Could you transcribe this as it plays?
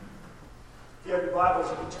you have your Bibles,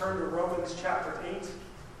 you can turn to Romans chapter 8. If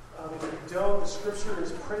you don't, the scripture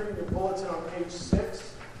is printed in your bulletin on page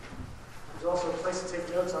 6. There's also a place to take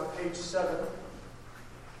notes on page 7.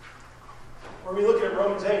 We're going to be looking at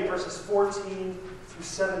Romans 8, verses 14 through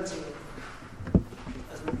 17,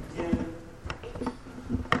 as we begin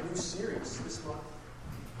a new series this month.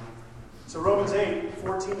 So Romans 8,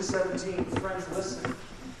 14 to 17, friends, listen.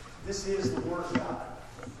 This is the Word of God.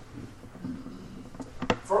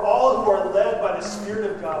 For all who are led by the Spirit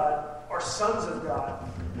of God are sons of God.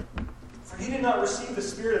 For you did not receive the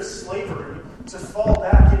spirit of slavery to fall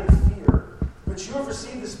back into fear, but you have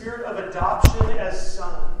received the spirit of adoption as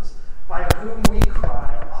sons, by whom we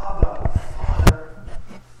cry, Abba, Father.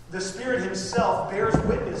 The Spirit himself bears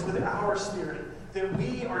witness with our spirit that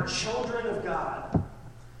we are children of God.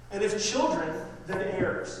 And if children, then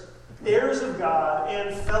heirs, heirs of God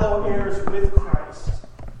and fellow heirs with Christ,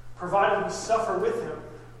 provided we suffer with him,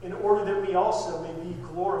 in order that we also may be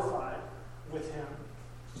glorified with him.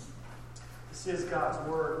 This is God's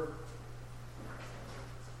Word.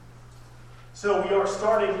 So we are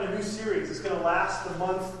starting a new series. It's going to last the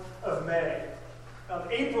month of May.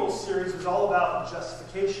 April's series was all about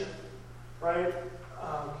justification, right?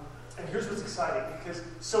 And here's what's exciting, because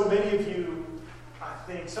so many of you, I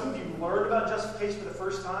think, some of you learned about justification for the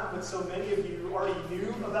first time, but so many of you already knew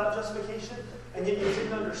about justification, and yet you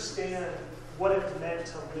didn't understand what it meant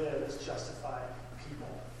to live as justified people.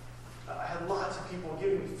 I had lots of people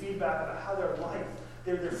giving me feedback about how their life,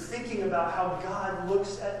 they're thinking about how God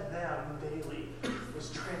looks at them daily,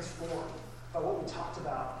 was transformed by what we talked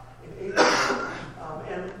about in April.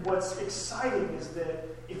 And what's exciting is that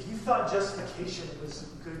if you thought justification was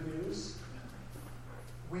good news,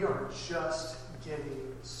 we are just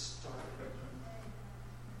getting started.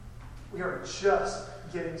 We are just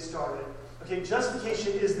getting started. Okay,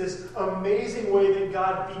 justification is this amazing way that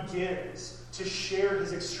God begins to share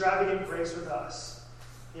his extravagant grace with us.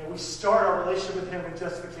 We start our relationship with him with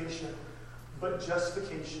justification, but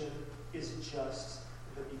justification is just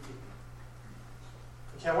the beginning.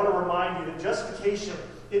 Okay, I want to remind you that justification,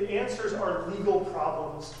 it answers our legal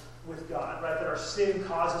problems with God, right? That our sin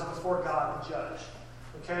causes before God, the judge.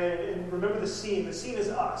 Okay, and remember the scene. The scene is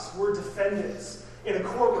us. We're defendants in a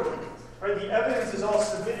courtroom. Right? The evidence is all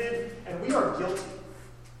submitted, and we are guilty.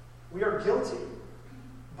 We are guilty.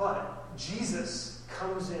 But Jesus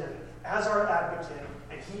comes in as our advocate,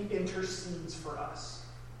 and he intercedes for us.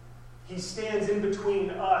 He stands in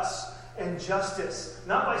between us and justice,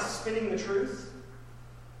 not by spinning the truth.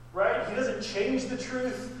 Right? He doesn't change the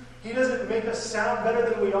truth. He doesn't make us sound better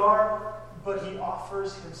than we are, but he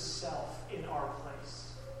offers himself in our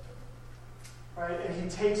place. Right? And he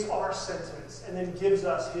takes our sentence and then gives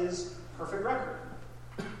us his perfect record.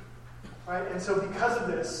 Right? And so because of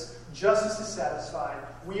this, justice is satisfied.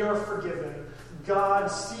 We are forgiven.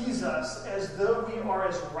 God sees us as though we are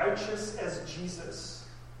as righteous as Jesus.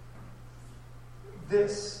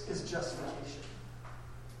 This is justification.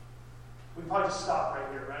 We can probably just stop right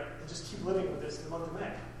here, right? And just keep living with this in the month of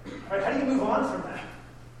May. Right? How do you move on from that?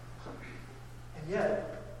 And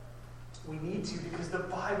yet, we need to, because the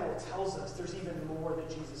Bible tells us there's even more that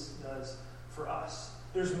Jesus does for us.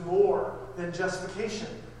 There's more than justification.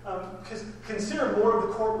 Because consider more of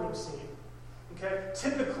the courtroom scene. Okay?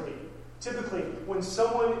 Typically, when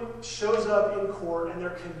someone shows up in court and they're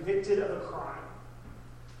convicted of a crime,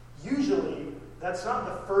 usually that's not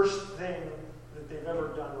the first thing that they've ever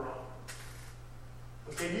done wrong.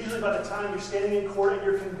 Okay? Usually by the time you're standing in court and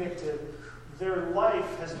you're convicted, their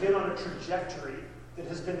life has been on a trajectory that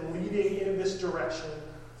has been leading in this direction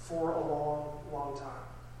for a long, long time.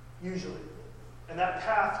 Usually. And that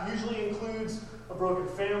path usually includes a broken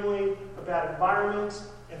family, a bad environment,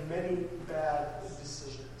 and many bad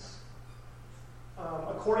decisions.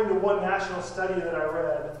 According to one national study that I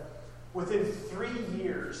read, within 3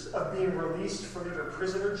 years of being released from either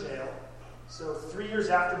prison or jail, so 3 years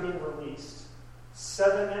after being released,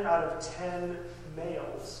 7 out of 10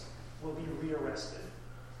 males will be rearrested.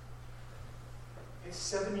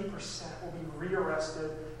 70% will be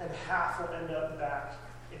rearrested, and half will end up back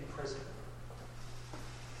in prison.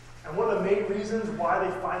 And one of the main reasons why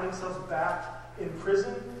they find themselves back in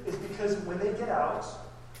prison is because when they get out,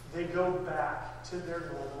 they go back to their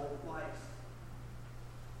normal life.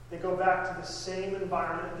 They go back to the same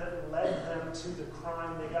environment that led them to the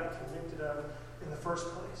crime they got convicted of in the first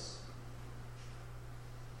place.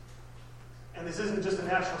 And this isn't just a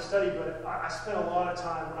national study, but I spent a lot of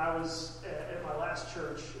time when I was at my last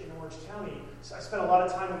church in Orange County. So I spent a lot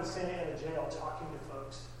of time in the Santa Ana jail talking to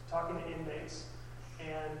folks, talking to inmates.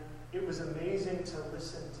 And it was amazing to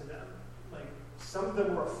listen to them. Like, some of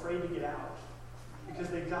them were afraid to get out. because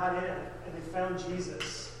they got in and they found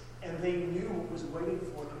Jesus and they knew what was waiting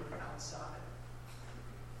for them outside.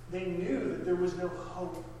 They knew that there was no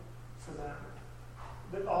hope for them.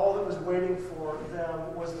 That all that was waiting for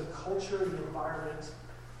them was the culture, the environment,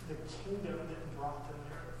 the kingdom that brought them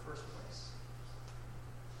there in the first place.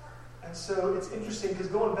 And so it's interesting because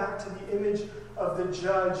going back to the image of the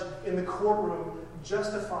judge in the courtroom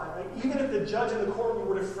justifying, like even if the judge in the courtroom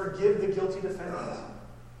were to forgive the guilty defendant,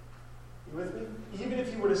 you with me? Even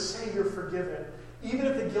if you were to say you're forgiven, even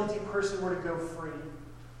if the guilty person were to go free,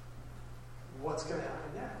 what's going to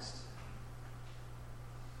happen next?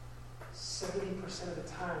 70% of the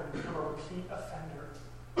time, we become a repeat offender.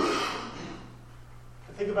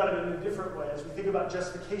 And think about it in a different way. As we think about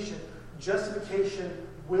justification, justification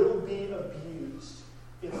will be abused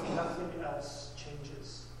if nothing else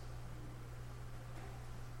changes.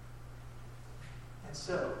 And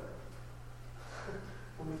so,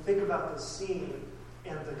 when we think about the scene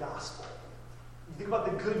and the gospel, you think about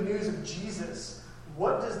the good news of Jesus,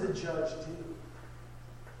 what does the judge do?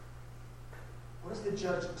 What does the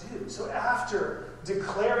judge do? So after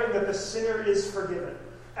declaring that the sinner is forgiven,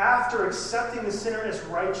 after accepting the sinner as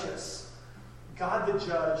righteous, God the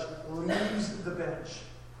judge leaves the bench.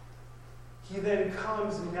 He then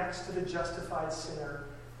comes next to the justified sinner,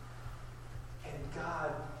 and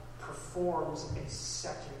God performs a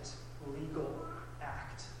second legal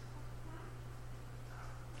act.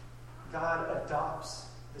 God adopts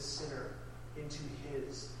the sinner into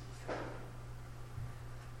his family.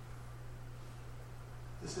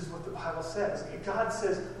 This is what the Bible says. God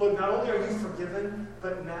says, look, not only are you forgiven,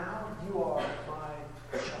 but now you are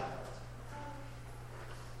my child.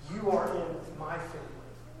 You are in my family.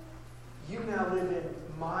 You now live in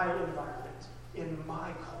my environment, in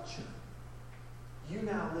my culture. You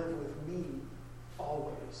now live with me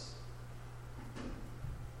always.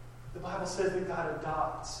 The Bible says that God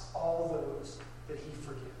adopts all those that he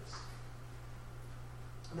forgives.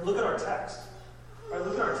 I mean, look at our text. All right,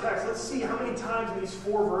 look at our text. Let's see how many times in these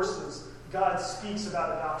 4 verses God speaks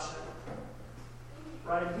about adoption.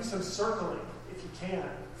 Right? Do some circling if you can.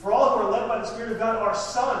 For all who are led by the Spirit of God are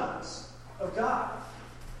sons of God.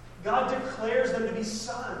 God declares them to be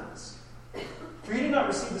sons. For you did not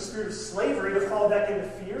receive the spirit of slavery to fall back into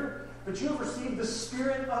fear, but you have received the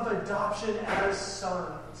spirit of adoption as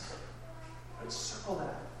sons. Right? Circle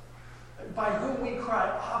that. By whom we cry,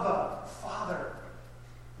 Abba, Father.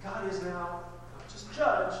 God is now not just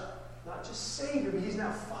judge, not just Savior, but he's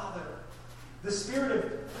now Father. The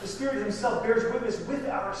Spirit himself bears witness with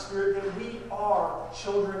our spirit that we are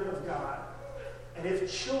children of God. And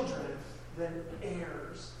if children, then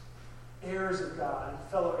heirs. Heirs of God and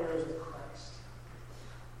fellow heirs of Christ.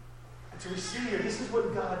 And so we see here, this is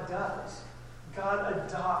what God does. God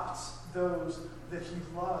adopts those that he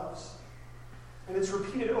loves. And it's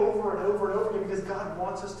repeated over and over and over again because God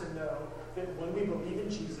wants us to know that when we believe in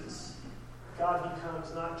Jesus, God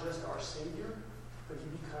becomes not just our Savior, but he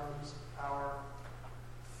becomes our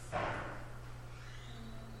Father.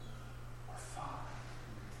 Our Father.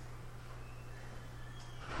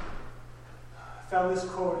 I found this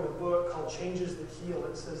quote in a book called Changes That Heal.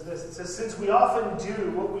 It says this. It says, since we often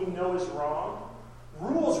do what we know is wrong,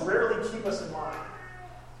 rules rarely keep us in line.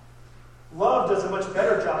 Love does a much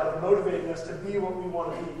better job of motivating us to be what we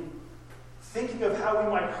want to be. Thinking of how we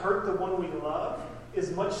might hurt the one we love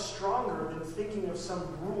is much stronger than thinking of some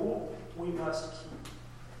rule we must keep.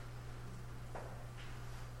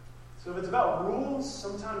 So if it's about rules,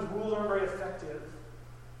 sometimes rules aren't very effective.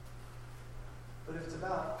 But if it's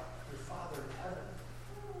about your Father in heaven,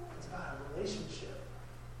 it's about a relationship.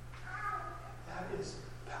 That is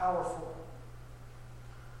powerful.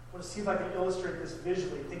 I want to see if I can illustrate this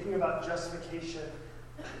visually, thinking about justification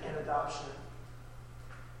and adoption.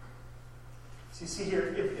 So you see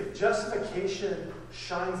here, if justification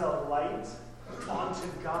shines a light onto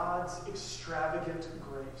God's extravagant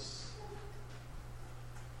grace,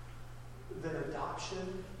 then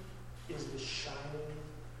adoption is the shining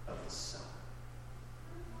of the sun.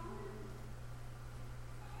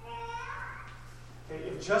 Okay,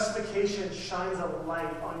 if justification shines a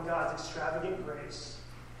light on God's extravagant grace,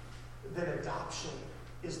 then adoption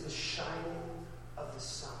is the shining of the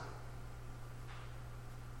sun.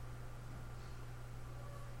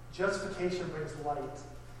 Justification brings light.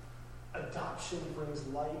 Adoption brings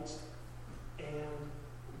light and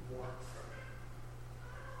warmth.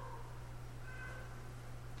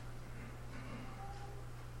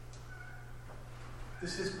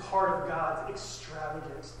 This is part of God's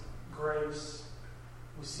extravagant grace.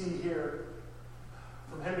 We see here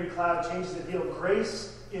from Henry Cloud, Changes That Heal,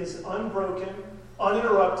 grace is unbroken,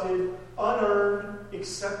 uninterrupted, unearned,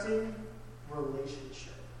 accepting,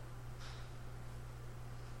 relationship.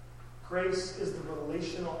 Grace is the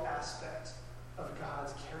relational aspect of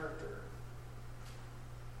God's character.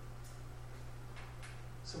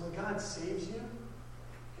 So when God saves you,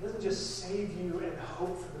 He doesn't just save you and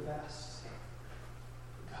hope for the best.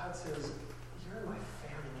 God says, you're in my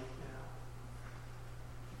family now.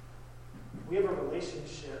 We have a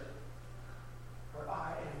relationship where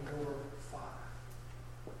I am your Father.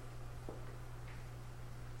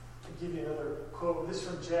 I'll give you another quote. This is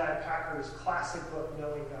from J.I. Packer's classic book,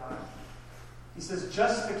 Knowing God. He says,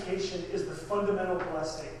 justification is the fundamental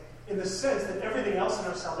blessing in the sense that everything else in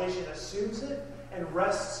our salvation assumes it and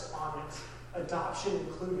rests on it, adoption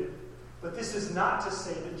included. But this is not to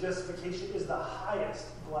say that justification is the highest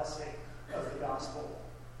blessing of the gospel.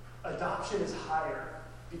 Adoption is higher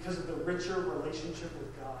because of the richer relationship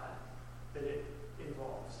with God that it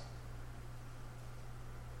involves.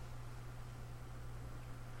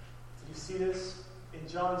 Did you see this? In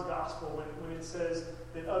John's gospel, when it says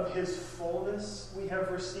that of his fullness we have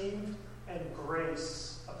received, and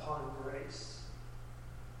grace upon grace.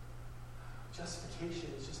 Justification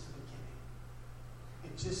is just the beginning.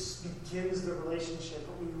 It just begins the relationship,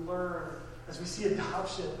 but we learn, as we see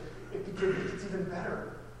adoption, it gets even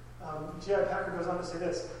better. J.I. Packer goes on to say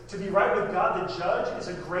this: to be right with God the judge is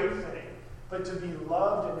a great thing, but to be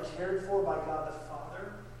loved and cared for by God the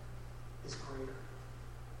Father is greater.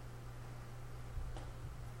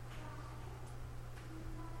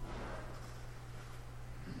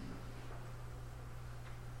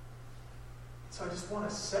 So I just want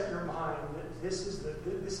to set your mind that this is the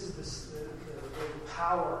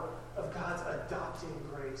power of God's adopting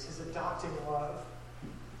grace, His adopting love.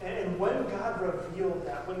 And when God revealed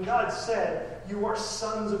that, when God said, you are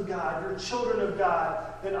sons of God, you're children of God,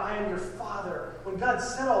 then I am your Father. When God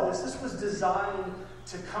said all this, this was designed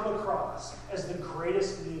to come across as the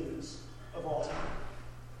greatest news of all time.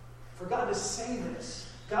 For God to say this,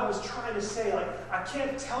 God was trying to say, I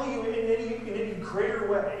can't tell you in any greater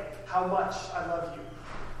way how much I love you.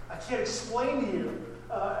 I can't explain to you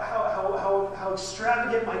how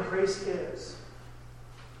extravagant my grace is.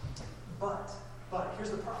 But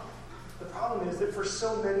here's the problem. The problem is that for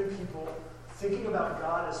so many people, thinking about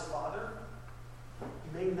God as Father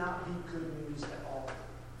may not be good news at all.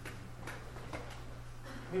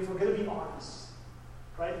 I mean, if we're going to be honest,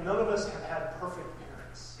 right? None of us have had perfect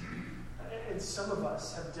parents. And some of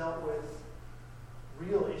us have dealt with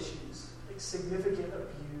real issues, like significant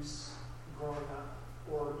abuse growing up,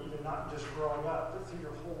 or even not just growing up, but through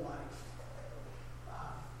your whole life.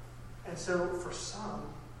 And so for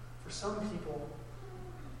some people,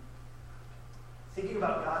 thinking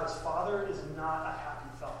about God as Father is not a happy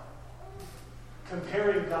thought.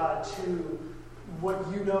 Comparing God to what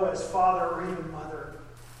you know as Father or even Mother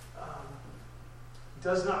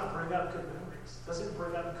does not bring up good memories, doesn't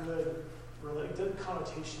bring up good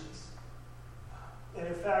connotations. And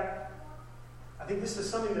in fact, I think this is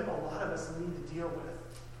something that a lot of us need to deal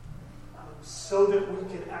with so that we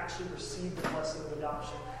can actually receive the blessing of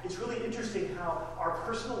adoption. It's really interesting how our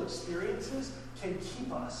personal experiences can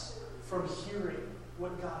keep us from hearing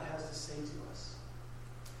what God has to say to us.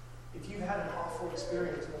 If you've had an awful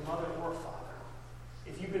experience with a mother or a father,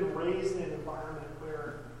 if you've been raised in an environment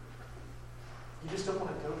where you just don't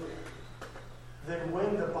want to go there, then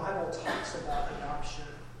when the Bible talks about adoption,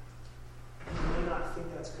 you may not think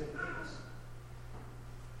that's good news.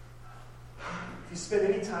 If you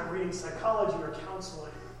spend any time reading psychology or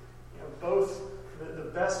counseling, both the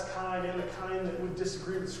best kind and the kind that would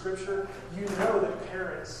disagree with Scripture, you know that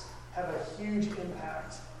parents have a huge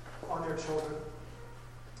impact on their children.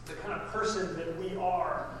 The kind of person that we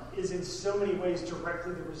are is in so many ways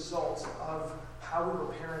directly the result of how we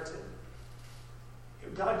were parented.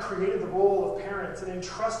 God created the role of parents and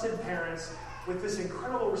entrusted parents with this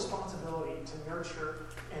incredible responsibility to nurture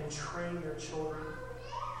and train their children.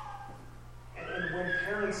 And when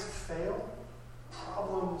parents fail,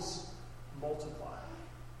 problems multiply.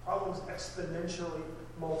 Problems exponentially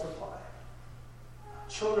multiply.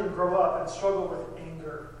 Children grow up and struggle with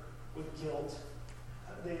anger, with guilt.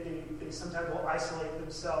 They sometimes will isolate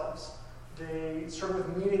themselves. They struggle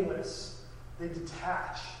with meaningless. They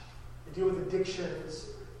detach. They deal with addictions,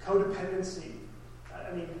 codependency.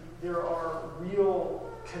 I mean, there are real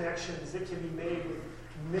connections that can be made with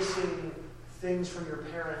missing things from your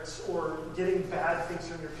parents or getting bad things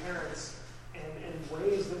from your parents and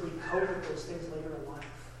ways that we cope with those things later in life.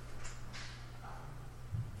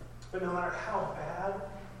 But no matter how bad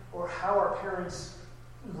or how our parents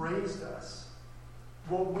raised us,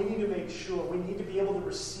 what we need to make sure, we need to be able to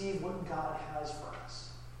receive what God has for us.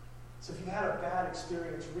 So if you had a bad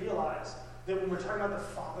experience, realize that when we're talking about the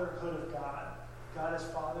fatherhood of God, God as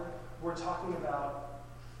Father, we're talking about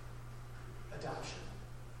adoption.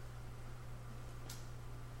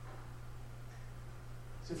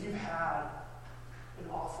 So if you've had an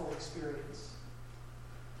awful experience,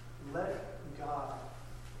 let God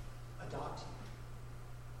adopt you.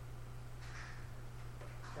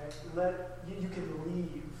 Okay? You can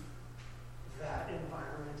leave that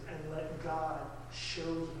environment and let God show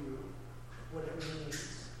you what it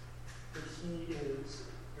means that He is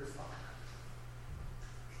your Father.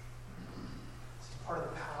 This is part of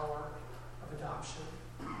the power of adoption.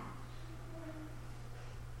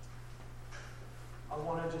 I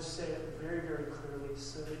want to just say it very, very clearly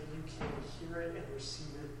so that you can hear it and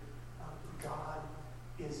receive it. God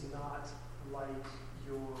is not like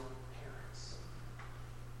your parents.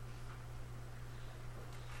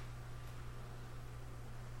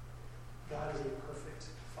 God is a perfect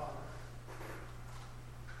Father.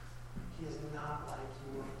 He is not like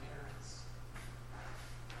your parents.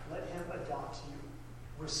 Let Him adopt you.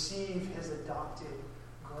 Receive His adopted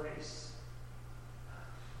grace.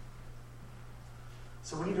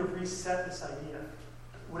 So we need to reset this idea.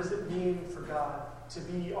 What does it mean for God to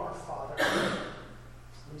be our Father?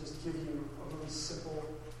 Let me just give you a really simple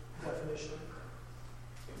definition.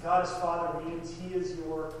 God as Father means He is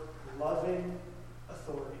your loving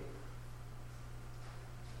authority.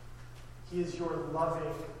 He is your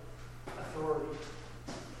loving authority.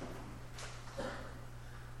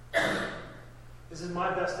 This is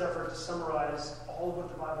my best effort to summarize all of what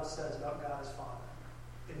the Bible says about God as Father.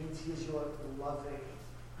 It means He is your loving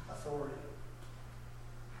authority.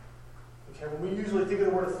 Okay, when we usually think of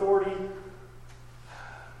the word authority,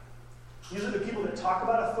 usually the people that talk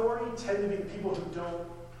about authority tend to be the people who don't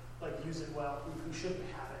use it well, who shouldn't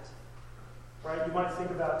have it. Right? You might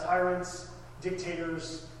think about tyrants,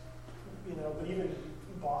 dictators, but even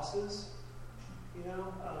bosses,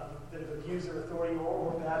 that have abused their authority,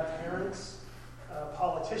 or bad parents,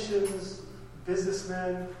 politicians,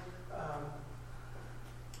 businessmen.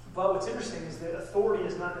 But what's interesting is that authority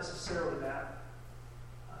is not necessarily that.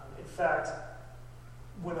 In fact,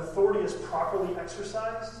 when authority is properly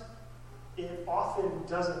exercised, it often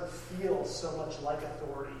doesn't feel so much like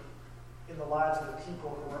authority in the lives of the people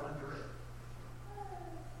who are under it.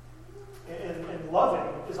 And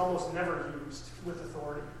loving is almost never used with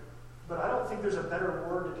authority. But I don't think there's a better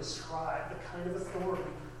word to describe the kind of authority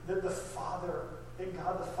that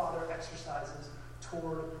God the Father exercises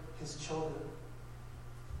toward His children.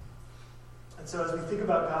 And so as we think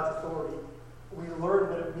about God's authority, we learn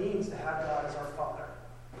what it means to have God as our Father.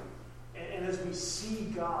 And as we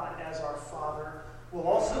see God as our Father, we'll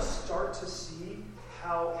also start to see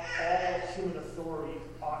how all human authority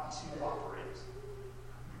ought to operate.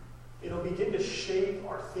 It'll begin to shape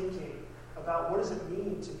our thinking about what does it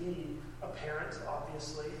mean to be a parent,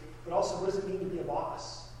 obviously, but also what does it mean to be a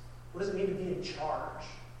boss? What does it mean to be in charge?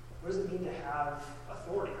 What does it mean to have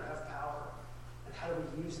authority or have power? And how do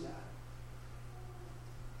we use that?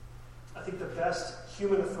 I think the best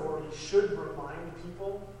human authority should remind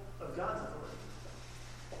people of God's authority.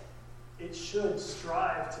 It should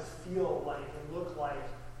strive to feel like and look like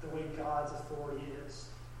the way God's authority is.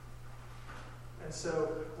 And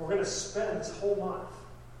so we're going to spend this whole month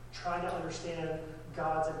trying to understand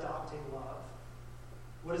God's adopting love.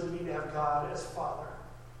 What does it mean to have God as Father?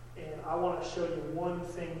 And I want to show you one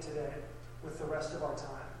thing today with the rest of our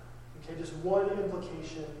time. Okay, just one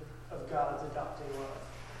implication of God's adopting love.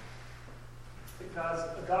 That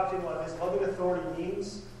God's adopting love, His loving authority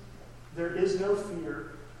means there is no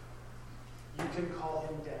fear. You can call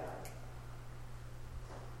Him Dad.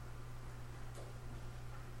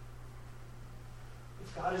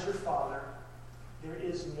 If God is your Father, there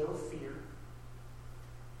is no fear.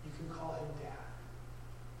 You can call Him Dad.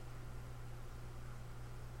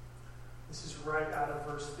 This is right out of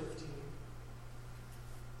verse 15. It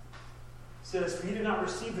says, "For you did not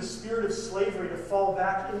receive the spirit of slavery to fall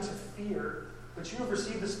back into fear, but you have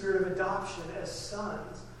received the spirit of adoption as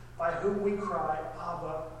sons, by whom we cry,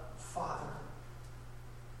 Abba, Father."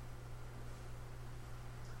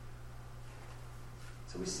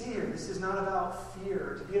 So we see here, this is not about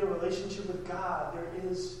fear. To be in a relationship with God, there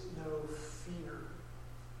is no fear.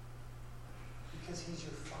 Because He's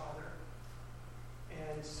your Father.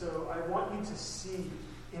 And so I want you to see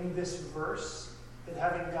in this verse that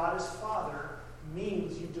having God as Father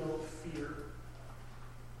means you don't fear.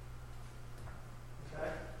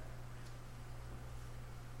 Okay?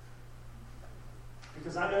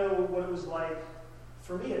 Because I know what it was like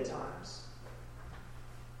for me at times,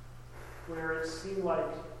 where it seemed like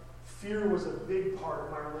fear was a big part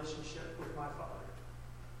of my relationship with my Father.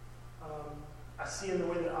 I see in the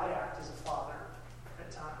way that I act as a father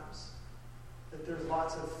at times that there's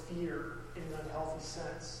lots of fear in an unhealthy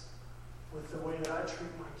sense with the way that I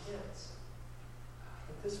treat my kids.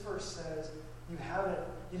 But this verse says, you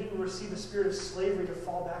didn't receive the spirit of slavery to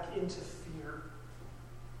fall back into fear.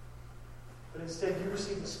 But instead, you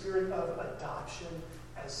received the spirit of adoption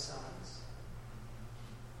as sons.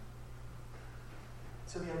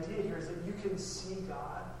 So the idea here is that you can see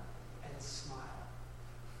God and smile.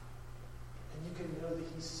 And you can know that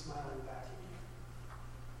he's smiling back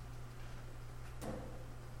at you.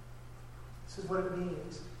 This is what it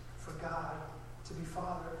means for God to be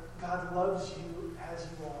Father. God loves you as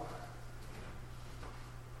you are.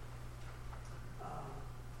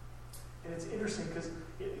 And it's interesting because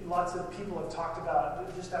lots of people have talked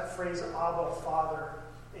about just that phrase, Abba, Father.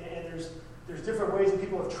 And there's different ways that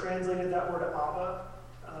people have translated that word Abba.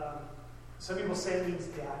 Some people say it means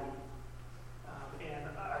daddy. And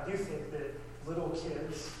I do think that little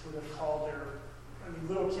kids would have called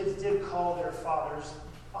little kids did call their fathers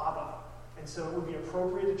Abba. And so it would be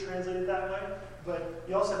appropriate to translate it that way. But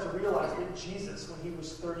you also have to realize that Jesus, when he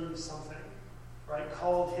was 30-something, right,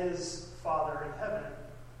 called his father in heaven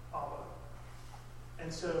Abba.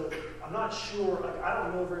 And so I'm not sure, I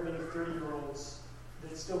don't know very many 30-year-olds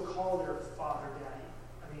that still call their father daddy.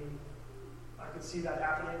 I mean, I could see that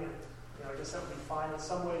happening, and I guess that would be fine in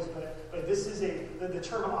some ways, but this is the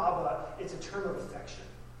term Abba, it's a term of affection.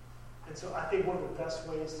 And so I think one of the best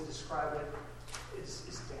ways to describe it is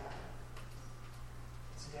dad.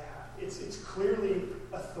 It's dad. It's clearly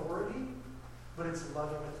authority, but it's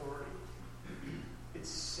loving authority. It's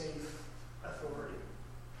safe authority.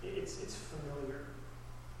 It's familiar.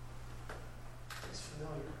 It's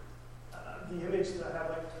familiar. The image that I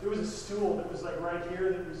have, there was a stool that was right here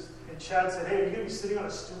and Chad said, "Hey, are you going to be sitting on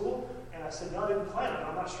a stool?" And I said, "No, I didn't plan on it.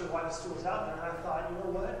 I'm not sure why the stool's out there." And I thought, you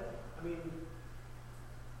know what? I mean,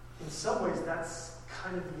 in some ways, that's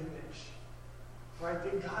kind of the image, right?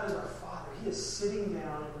 That God is our Father. He is sitting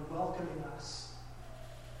down and welcoming us.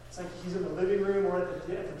 It's like he's in the living room or at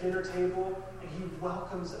the dinner table, and he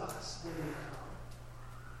welcomes us when we come.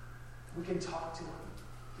 We can talk to him.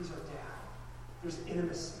 He's our dad. There's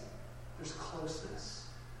intimacy. There's closeness.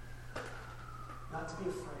 Not to be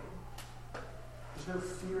afraid. There's no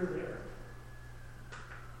fear there.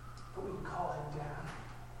 But we can call him Dad.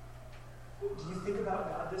 Do you think about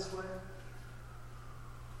God this way?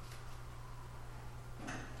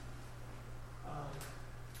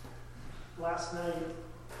 Last night,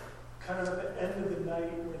 kind of at the end of the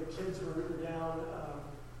night where the kids were down,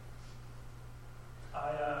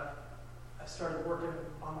 I started working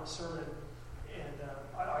on my sermon, and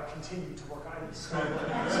I continued to work on it.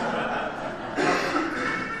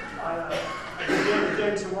 I began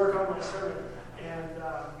again to work on my sermon, and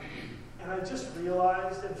I just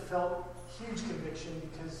realized and felt huge conviction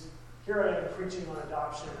because here I am preaching on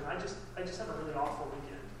adoption, and I just had a really awful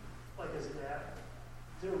weekend, as a dad.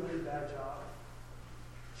 Did a really bad job.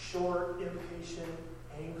 Short, impatient,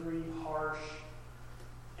 angry, harsh,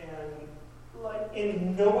 and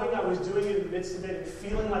in knowing I was doing it in the midst of it and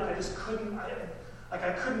feeling like I just couldn't,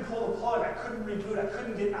 I couldn't pull the plug, I couldn't reboot, I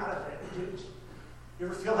couldn't get out of it. You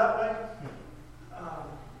ever feel that way?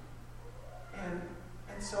 And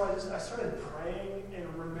so I started praying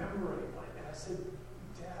and remembering, and I said,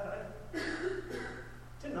 "Dad, I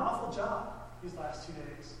did an awful job these last 2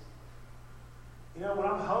 days. When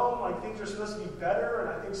I'm home, things are supposed to be better, and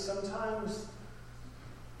I think sometimes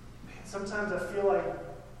I feel like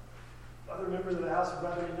other members of the house would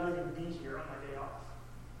rather not even be here on my day off."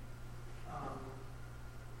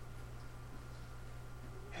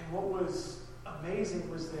 And what was amazing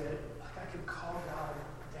was that I could call God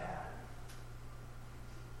Dad.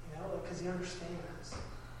 Because he understands.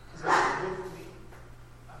 Because he's with me.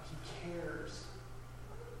 He cares.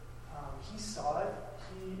 He saw it.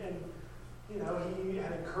 He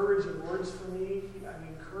had encouraging words for me.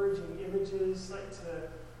 Encouraging images,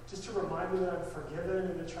 to remind me that I'm forgiven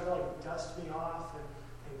and to try to dust me off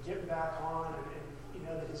and get back on and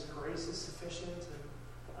that his grace is sufficient. And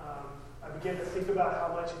I began to think about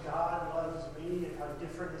how much God loves me and how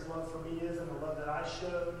different his love for me is than the love that I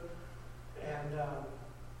showed. And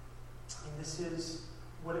this is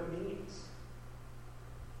what it means.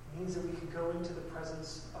 It means that we can go into the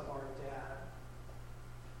presence of our dad.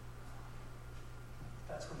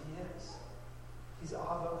 That's what he is. He's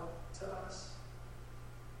Abba to us.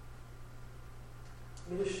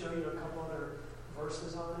 Let me just show you a couple other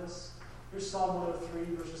verses on this. Here's Psalm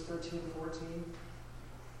 103, verses 13 and 14.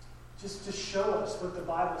 Just to show us what the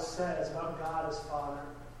Bible says about God as Father.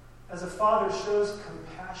 As a father shows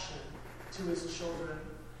compassion to his children,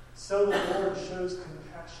 so the Lord shows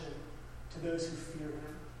compassion to those who fear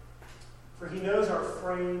him. For he knows our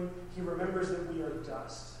frame. He remembers that we are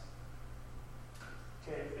dust.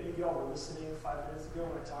 Okay, if any of y'all were listening 5 minutes ago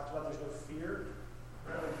when I talked about there's no fear,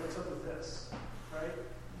 right? Like, what's up with this? Right?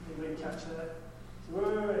 Anybody catch that? So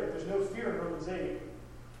wait. There's no fear in Romans 8.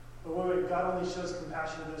 But wait. God only shows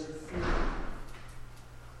compassion to those who fear him.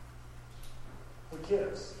 What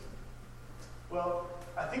gives? Well,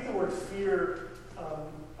 I think the word fear,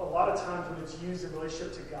 a lot of times when it's used in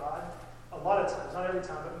relationship to God, a lot of times, not every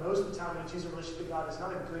time, but most of the time when it's used in relationship to God, it's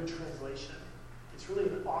not a good translation. It's really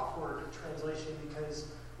an awkward translation because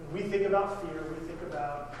when we think about fear, we think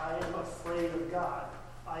about, I am afraid of God.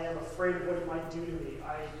 I am afraid of what he might do to me.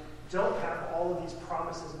 I don't have all of these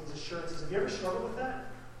promises and these assurances. Have you ever struggled with that?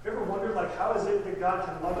 Have you ever wondered, like, how is it that God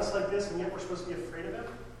can love us like this and yet we're supposed to be afraid of him?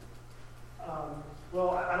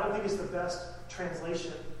 Well, I don't think it's the best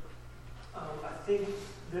translation. I think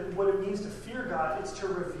that what it means to fear God is to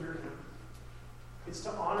revere him. It's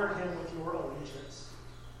to honor him with your allegiance.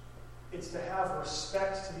 It's to have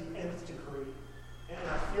respect to the nth degree. And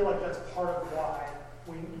I feel like that's part of why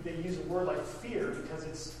they use a word like fear, because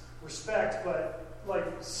it's respect, but like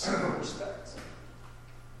super respect.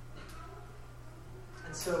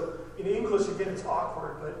 And so in English, again, it's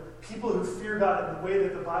awkward, but people who fear God in the way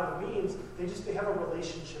that the Bible means, they have a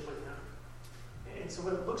relationship with him. And so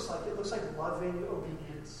what it looks like loving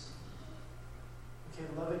obedience. Okay,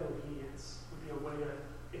 loving obedience would be a way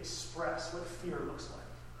to express what fear looks like.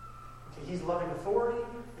 Okay, he's loving authority,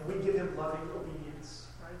 and we give him loving obedience.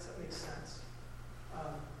 Right? Does that make sense?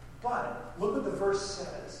 But look what the verse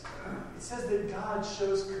says. It says that God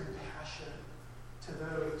shows compassion to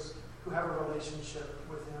those who have a relationship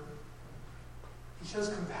with him. He shows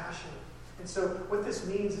compassion. And so what this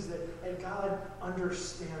means is that God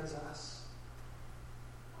understands us.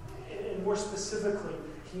 And more specifically,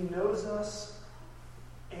 he knows us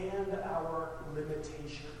and our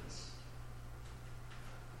limitations.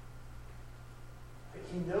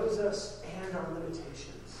 He knows us and our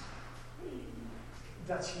limitations.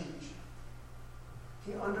 That's huge.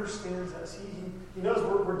 He understands us. He knows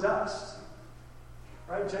we're dust.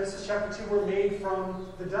 Right? Genesis chapter 2, we're made from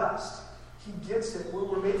the dust. He gets it.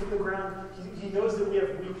 We're made from the ground. He knows that we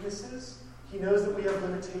have weaknesses. He knows that we have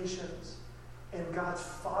limitations. And God's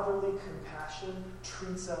fatherly compassion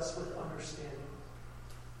treats us with understanding.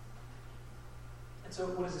 And so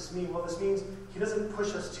what does this mean? Well, this means he doesn't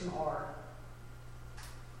push us too hard.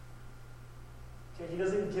 Okay, he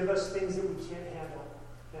doesn't give us things that we can't handle.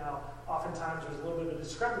 Now, oftentimes there's a little bit of a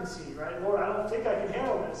discrepancy, right? Lord, I don't think I can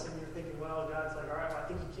handle this. And you're thinking, well, God's like, all right, well, I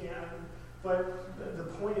think you can. But the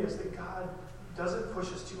point is that God doesn't push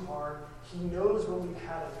us too hard. He knows when we've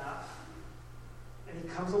had enough. And he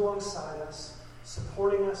comes alongside us,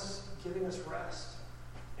 supporting us, giving us rest.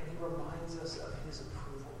 And he reminds us of his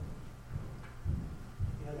approval.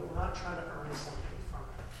 You know, that we're not trying to earn something from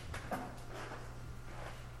it.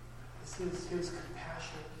 This is his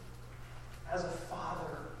compassion. As a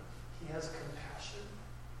father, he has compassion.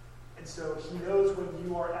 And so he knows when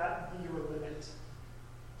you are at your limit.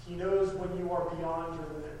 He knows when you are beyond your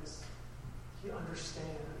limits. He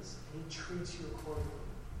understands, and he treats you accordingly.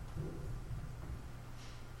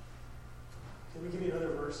 Let me give you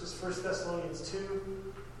another verse. This is 1 Thessalonians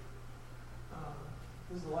 2.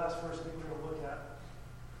 This is the last verse I think we're going to look at.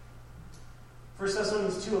 1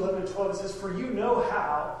 Thessalonians 2, 11 and 12, it says, "For you know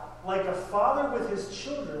how, like a father with his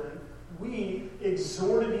children, we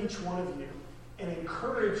exhorted each one of you and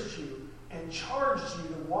encouraged you and charged you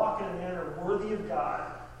to walk in a manner worthy of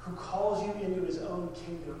God, who calls you into his own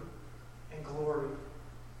kingdom and glory."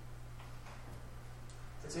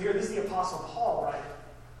 And so here, this is the Apostle Paul, right?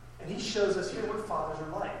 And he shows us here what fathers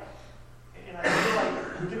are like. And I feel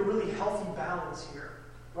like we get a really healthy balance here,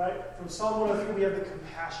 right? From Psalm 103, we have the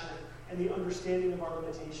compassion and the understanding of our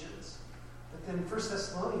limitations. But then in 1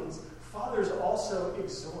 Thessalonians, fathers also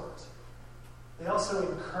exhort. They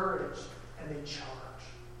also encourage and they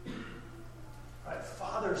charge. Right?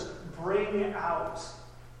 Fathers bring out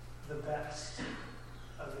the best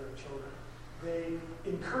of their children. They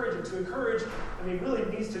encourage them. To encourage, really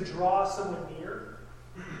means to draw someone near,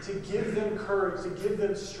 to give them courage, to give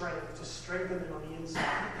them strength, to strengthen them on the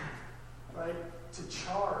inside. Right? To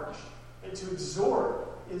charge and to exhort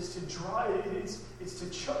is to draw.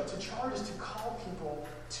 To charge is to call people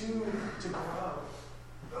to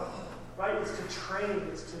grow. Right? It's to train,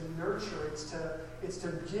 it's to nurture, it's to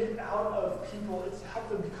get out of people, it's to help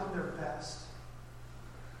them become their best.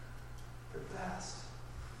 Their best.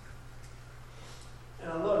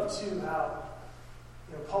 And I love too how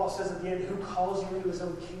Paul says at the end, who calls you into his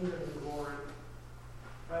own kingdom and glory.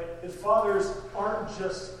 Right? That fathers aren't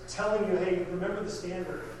just telling you, hey, remember the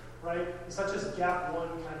standard. right? It's not just gap one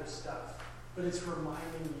kind of stuff, but it's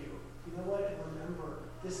reminding you, you know what? And remember,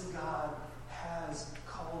 this God has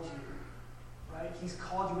called you, right? He's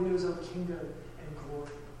called you into his own kingdom and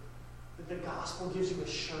glory. That the gospel gives you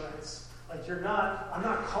assurance. Like I'm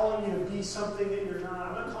not calling you to be something that you're not.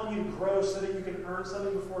 I'm not calling you to grow so that you can earn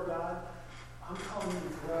something before God. I'm calling you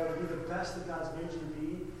to grow, to be the best that God's made you to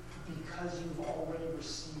be because you've already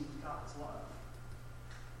received God's love.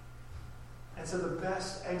 And so the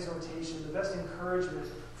best exhortation, the best encouragement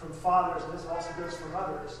from fathers, and this also goes from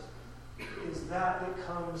others, is that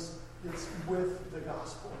comes that's with the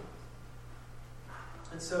gospel.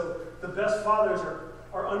 And so the best fathers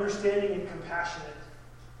are understanding and compassionate.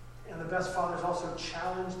 And the best fathers also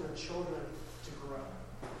challenge their children to grow.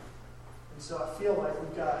 And so I feel like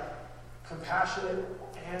we've got compassionate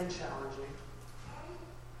and challenging.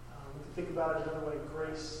 We can think about it another way,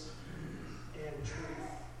 grace and truth.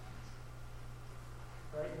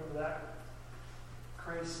 Right? Remember that?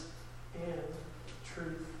 Grace and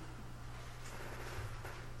truth.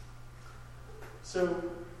 So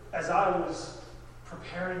as I was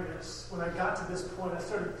preparing this, when I got to this point, I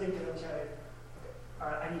started thinking, okay, all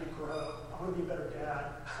right, I need to grow. I want to be a better dad.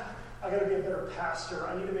 I got to be a better pastor.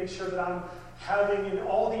 I need to make sure that I'm having in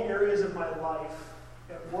all the areas of my life,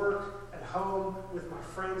 at work, at home, with my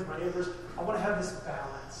friends, my neighbors, I want to have this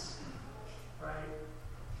balance, right?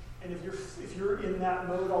 And if you're in that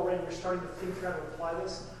mode already, you're starting to think through how to apply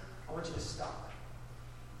this, I want you to stop.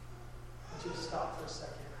 I want you to stop for a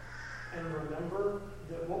second. And remember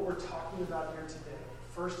that what we're talking about here today,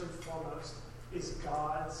 first and foremost, is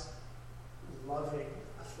God's loving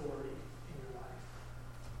authority in your life.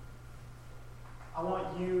 I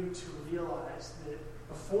want you to realize that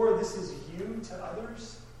before this is you to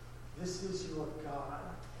others, this is your God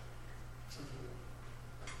to you.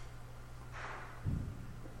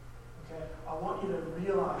 Okay? I want you to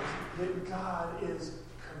realize that God is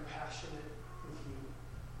compassionate with you.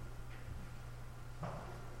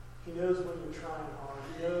 He knows when you're trying hard.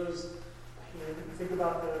 He knows, think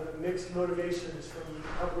about the mixed motivations from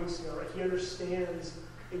a couple weeks ago, right? He understands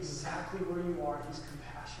exactly where you are. He's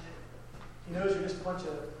compassionate. He knows you're just a bunch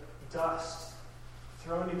of dust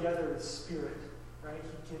thrown together with spirit, right?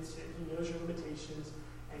 He gets it. He knows your limitations,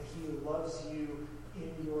 and he loves you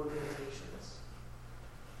in your limitations.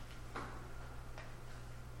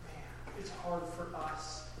 Man, it's hard for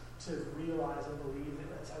us to realize and believe that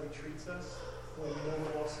that's how he treats us when no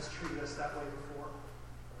one else has treated us that way before.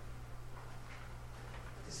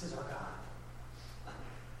 This is our God.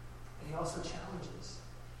 And he also challenges.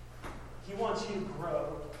 He wants you to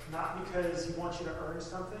grow, not because he wants you to earn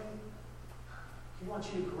something. He wants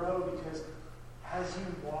you to grow because as you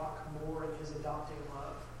walk more in his adopting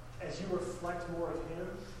love, as you reflect more of him,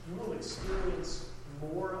 you will experience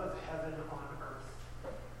more of heaven on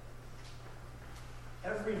earth.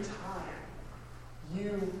 Every time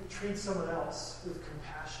you treat someone else with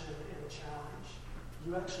compassion and a challenge,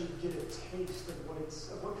 you actually get a taste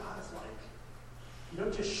of what God is like. You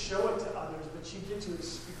don't just show it to others, but you get to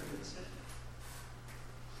experience it.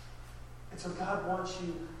 And so God wants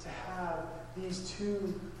you to have these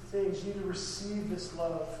two things. You need to receive this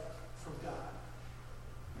love from God.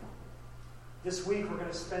 This week we're going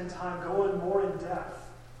to spend time going more in depth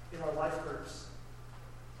in our life groups.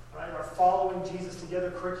 Right? Our Following Jesus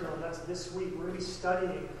Together curriculum, that's this week. We're going to be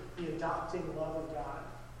studying the adopting love of God.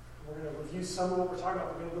 We're going to review some of what we're talking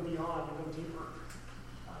about. We're going to go beyond and go deeper.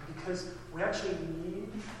 Because we actually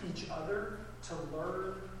need each other to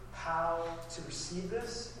learn how to receive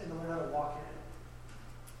this and to learn how to walk in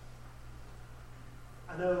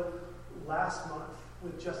it. I know last month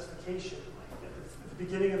with justification, like at the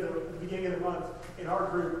beginning of the month in our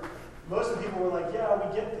group, most of the people were like, yeah,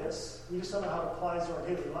 we get this. We just don't know how it applies to our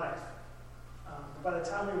daily life. But by the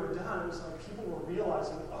time we were done, it was like people were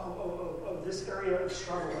realizing, oh, this area of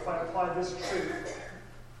struggle, if I apply this truth,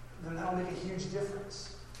 then that will make a huge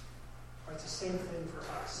difference. Right? It's the same thing for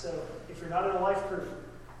us. So if you're not in a life group,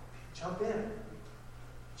 jump in.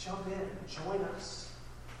 Jump in. Join us.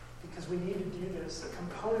 Because we need to do this. The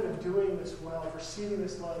component of doing this well, of receiving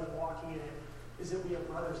this love and walking in it, is that we have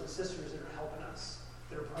brothers and sisters that are helping us,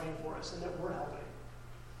 that are praying for us, and that we're helping.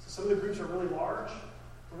 So some of the groups are really large.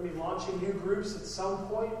 We're going to be launching new groups at some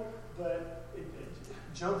point, but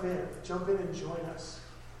jump in and join us.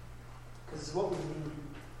 Because it's what we need.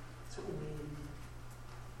 It's what we need.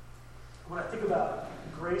 When I think about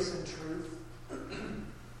grace and truth,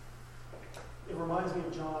 it reminds me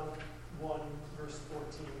of John 1, verse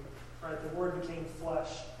 14. Right? The Word became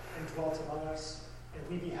flesh and dwelt among us, and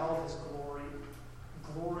we beheld his glory.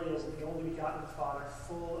 Glory as the only begotten Father,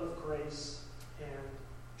 full of grace and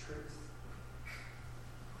truth.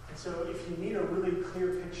 And so if you need a really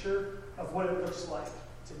clear picture of what it looks like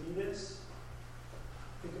to be this,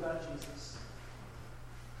 think about Jesus.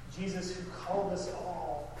 Jesus who called us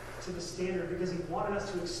all to the standard because he wanted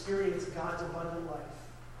us to experience God's abundant life.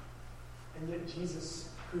 And yet Jesus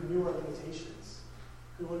who knew our limitations,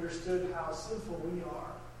 who understood how sinful we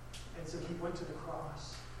are. And so he went to the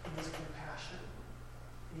cross in his compassion.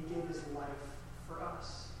 And he gave his life for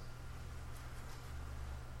us.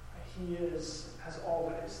 He is, as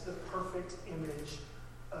always, the perfect image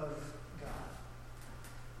of God.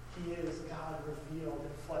 He is God revealed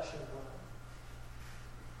in flesh and blood.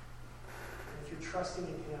 And if you're trusting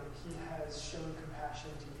in him, he has shown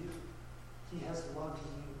compassion to you. He has loved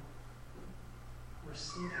you.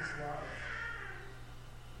 Receive his love.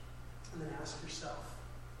 And then ask yourself,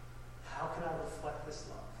 how can I reflect this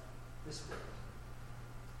love this week?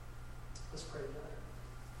 Let's pray together.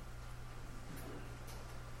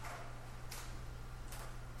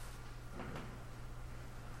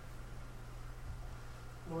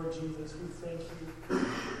 Lord Jesus, we thank you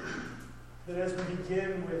that as we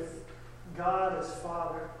begin with God as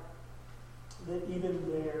Father, that even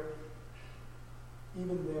there, we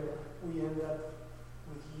end up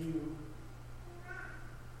with you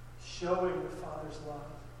showing the Father's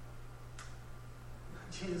love.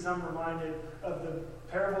 Jesus, I'm reminded of the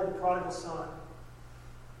parable of the prodigal son,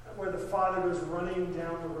 where the father goes running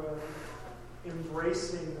down the road,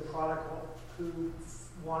 embracing the prodigal who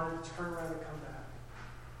wanted to turn around and come back.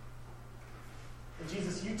 And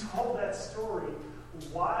Jesus, you told that story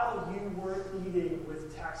while you were eating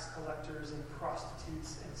with tax collectors and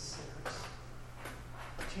prostitutes and sinners.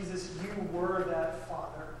 Jesus, you were that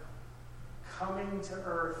Father coming to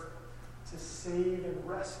earth to save and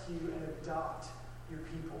rescue and adopt your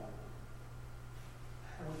people.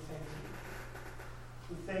 And we thank you.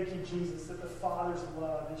 We thank you, Jesus, that the Father's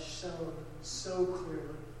love is shown so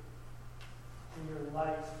clearly in your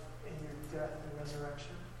life, in your death and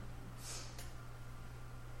resurrection.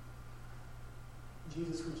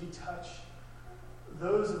 Jesus, would you touch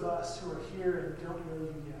those of us who are here and don't know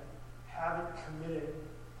you yet, haven't committed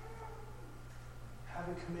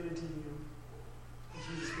to you. And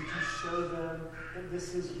Jesus, would you show them that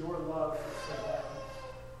this is your love for them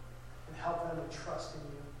and help them to trust in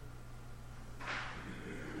you.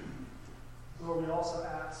 Lord, we also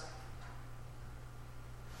ask,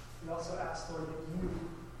 Lord, that you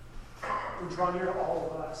would draw near to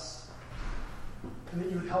all of us and that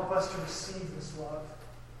you would help us to receive this love.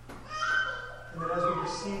 And that as we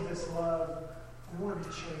receive this love, we want to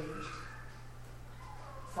be changed.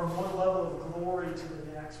 From one level of glory to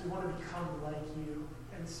the next, we want to become like you.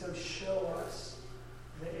 And so show us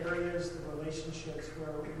the areas, the relationships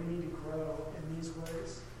where we need to grow in these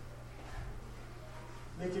ways.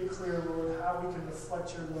 Make it clear, Lord, how we can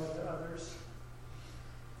reflect your love to others.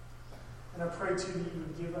 And I pray, too, that you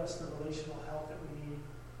would give us the relational help that we need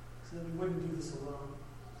so that we wouldn't do this alone.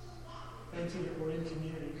 Thank you that we're in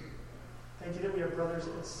community. Thank you that we have brothers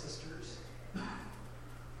and sisters.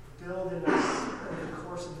 Build in us, over the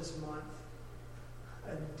course of this month,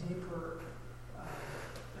 a deeper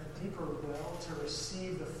will to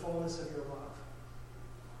receive the fullness of your love.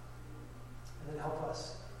 And then help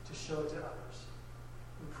us to show it to others.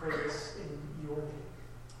 We pray this in your name.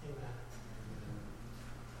 Amen.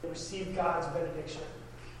 Receive God's benediction.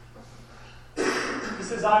 He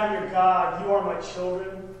says, I am your God. You are my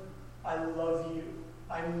children. I love you.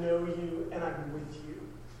 I know you, and I'm with you.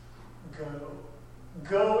 Go.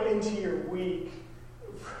 Go into your week.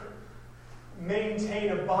 Maintain,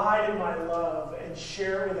 abide in my love, and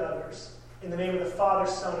share it with others. In the name of the Father,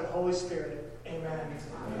 Son, and Holy Spirit. Amen.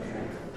 Amen.